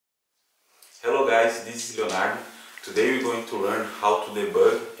guys, this is Leonardo. Today we're going to learn how to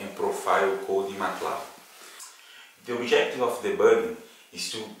debug and profile code in Matlab. The objective of debugging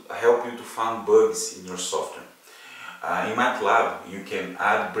is to help you to find bugs in your software. In Matlab you can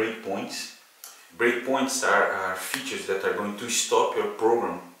add breakpoints. Breakpoints are features that are going to stop your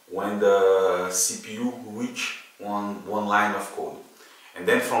program when the CPU reach one line of code. And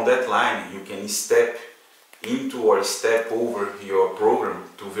then from that line you can step into or step over your program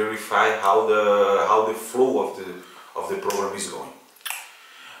to verify how the flow of the program is going.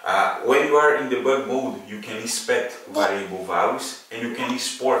 When you are in debug mode, you can inspect variable values and you can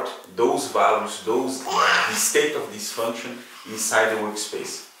export those values, the state of this function inside the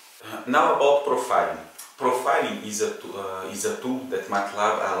workspace. Now about profiling. Profiling is a tool that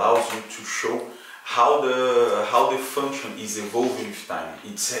Matlab allows you to show how the function is evolving with time.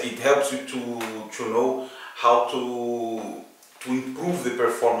 It helps you to know how to improve the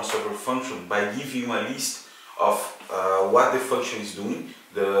performance of your function by giving you a list of what the function is doing,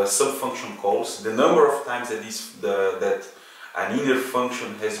 the subfunction calls, the number of times that an inner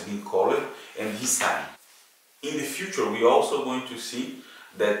function has been called, and his time. In the future, we are also going to see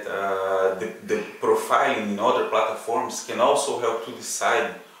that the profiling in other platforms can also help to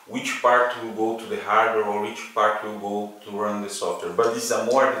decide which part will go to the hardware or which part will go to run the software. But this is a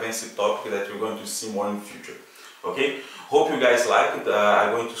more advanced topic that we're going to see more in the future. Okay? Hope you guys like it.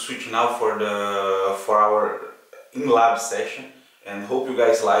 I'm going to switch now for our in-lab session, and hope you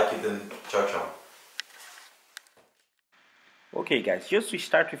guys like it, and ciao ciao. Okay guys, just to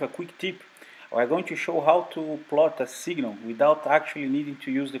start with a quick tip, we're going to show how to plot a signal without actually needing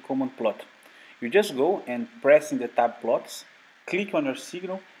to use the command plot. You just go and press in the tab plots, click on your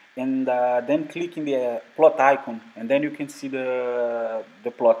signal, and then click in the plot icon, and then you can see the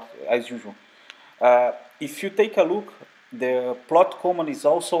plot as usual. If you take a look, the plot command is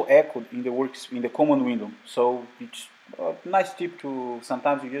also echoed in the command window, so it's a nice tip to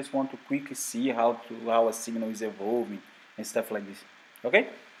sometimes you just want to quickly see how a signal is evolving and stuff like this. Okay?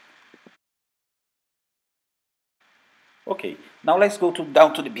 Okay, now let's go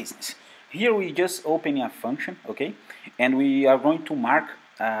down to the business. Here we just open a function, okay, and we are going to mark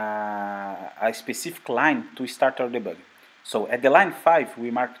a specific line to start our debug. So at the line 5 we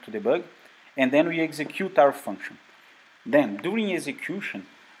mark to debug, and then we execute our function. Then during execution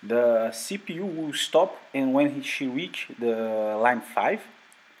the CPU will stop, and when she reach the line 5,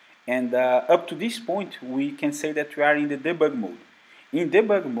 and up to this point we can say that we are in the debug mode. In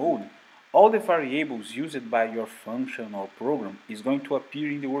debug mode, all the variables used by your function or program is going to appear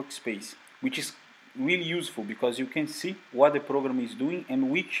in the workspace, which is really useful because you can see what the program is doing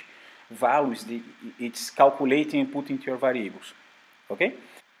and which values it's calculating and putting into your variables. Okay?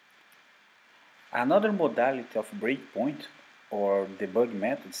 Another modality of breakpoint or debug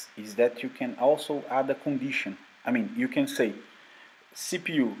methods is that you can also add a condition. I mean, you can say,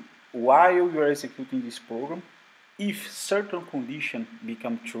 CPU, while you are executing this program, if certain condition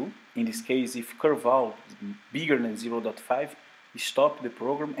become true, in this case if curval is bigger than 0.5, stop the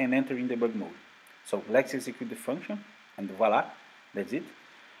program and enter in debug mode. So let's execute the function, and voila, that's it.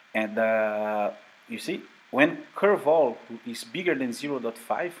 And you see, when curval is bigger than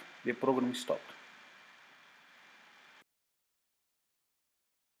 0.5, the program is stopped.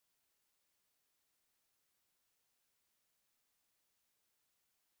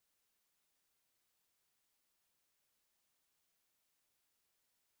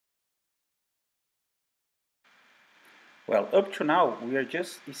 Well, up to now, we are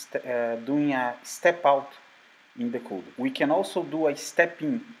just doing a step out in the code. We can also do a step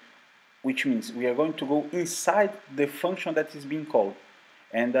in, which means we are going to go inside the function that is being called.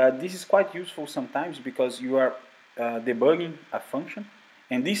 And this is quite useful sometimes because you are debugging a function,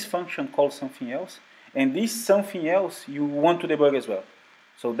 and this function calls something else, and this something else you want to debug as well.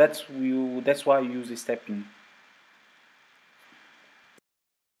 So that's why you use the step in.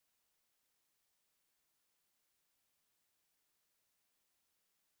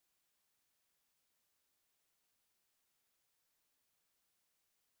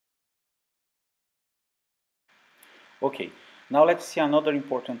 Okay, now let's see another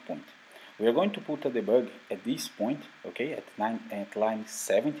important point. We are going to put a debug at this point, okay, at line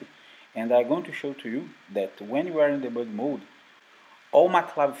 70, and I'm going to show to you that when you are in debug mode, all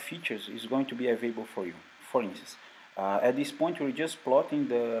Matlab features is going to be available for you. For instance, at this point we're just plotting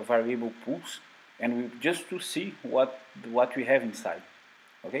the variable pools, and we just to see what we have inside.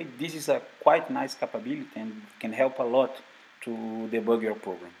 Okay, this is a quite nice capability and can help a lot to debug your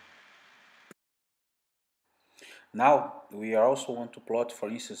program. Now we also want to plot, for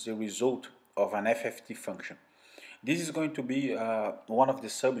instance, the result of an FFT function. This is going to be one of the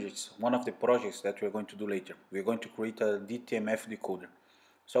subjects, one of the projects that we're going to do later. We're going to create a DTMF decoder.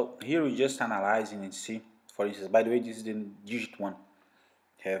 So here we're just analyzing and see, for instance, by the way, this is the digit 1.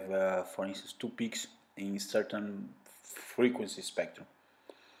 Have, for instance, 2 peaks in certain frequency spectrum.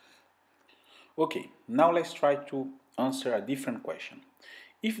 Okay, now let's try to answer a different question.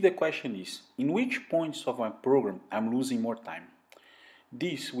 If the question is, in which points of my program I'm losing more time?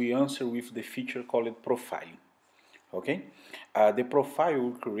 This we answer with the feature called profiling. Okay, the profile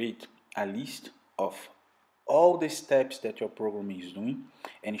will create a list of all the steps that your program is doing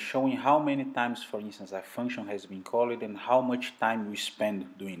and showing how many times, for instance, a function has been called and how much time we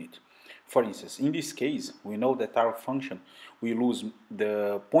spend doing it. For instance, in this case, we know that our function,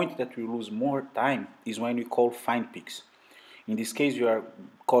 the point that we lose more time is when we call find peaks. In this case, we are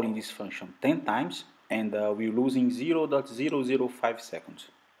calling this function 10 times and we're losing 0.005 seconds.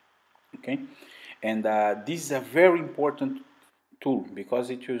 Okay, and this is a very important tool because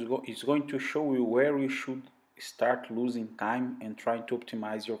it's going to show you where you should start losing time and trying to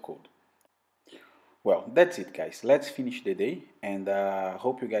optimize your code. Well, that's it, guys. Let's finish the day, and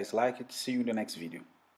hope you guys like it. See you in the next video.